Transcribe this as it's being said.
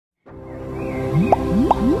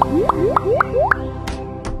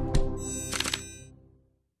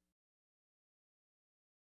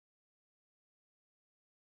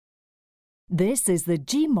This is the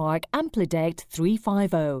G-Mark AmpliDect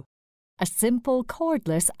 350, a simple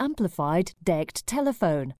cordless amplified decked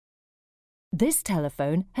telephone. This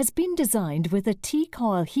telephone has been designed with a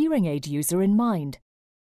T-coil hearing aid user in mind.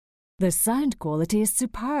 The sound quality is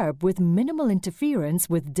superb with minimal interference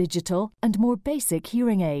with digital and more basic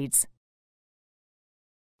hearing aids.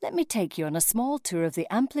 Let me take you on a small tour of the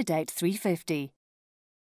AmpliDect 350.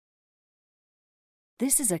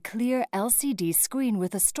 This is a clear LCD screen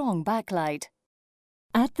with a strong backlight.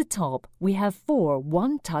 At the top, we have 4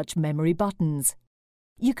 one-touch memory buttons.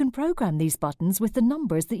 You can program these buttons with the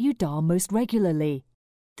numbers that you dial most regularly.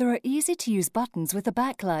 There are easy-to-use buttons with a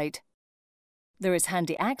backlight. There is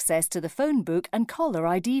handy access to the phone book and caller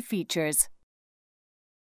ID features.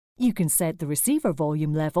 You can set the receiver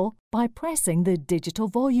volume level by pressing the digital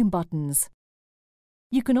volume buttons.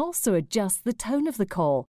 You can also adjust the tone of the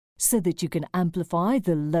call so that you can amplify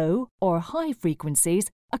the low or high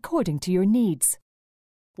frequencies according to your needs.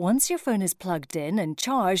 Once your phone is plugged in and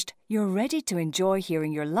charged, you're ready to enjoy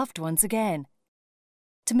hearing your loved ones again.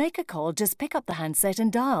 To make a call, just pick up the handset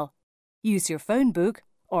and dial. Use your phone book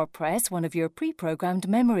or press one of your pre-programmed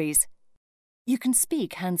memories. You can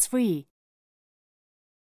speak hands-free.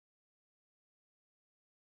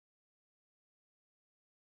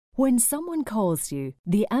 When someone calls you,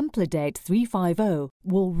 the AmpliDect 350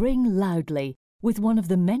 will ring loudly with one of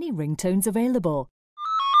the many ringtones available.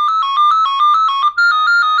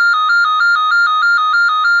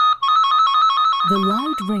 The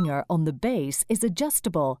loud ringer on the base is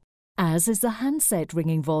adjustable, as is the handset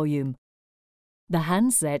ringing volume. The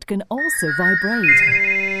handset can also vibrate.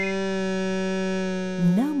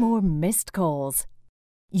 No more missed calls.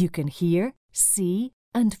 You can hear, see,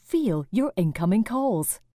 and feel your incoming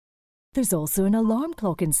calls. There's also an alarm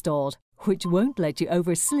clock installed, which won't let you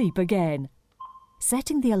oversleep again.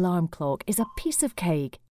 Setting the alarm clock is a piece of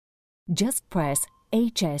cake. Just press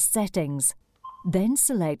HS Settings, then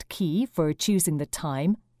select Key for choosing the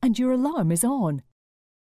time, and your alarm is on.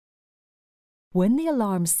 When the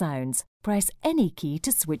alarm sounds, press any key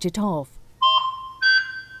to switch it off.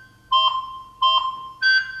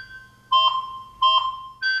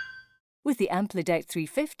 With the AmpliDect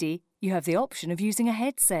 350, you have the option of using a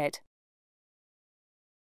headset.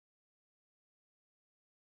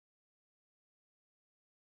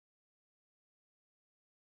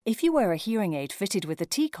 If you wear a hearing aid fitted with a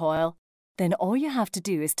T-coil, then all you have to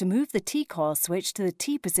do is to move the T-coil switch to the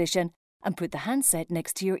T position and put the handset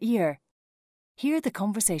next to your ear. Hear the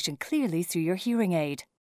conversation clearly through your hearing aid.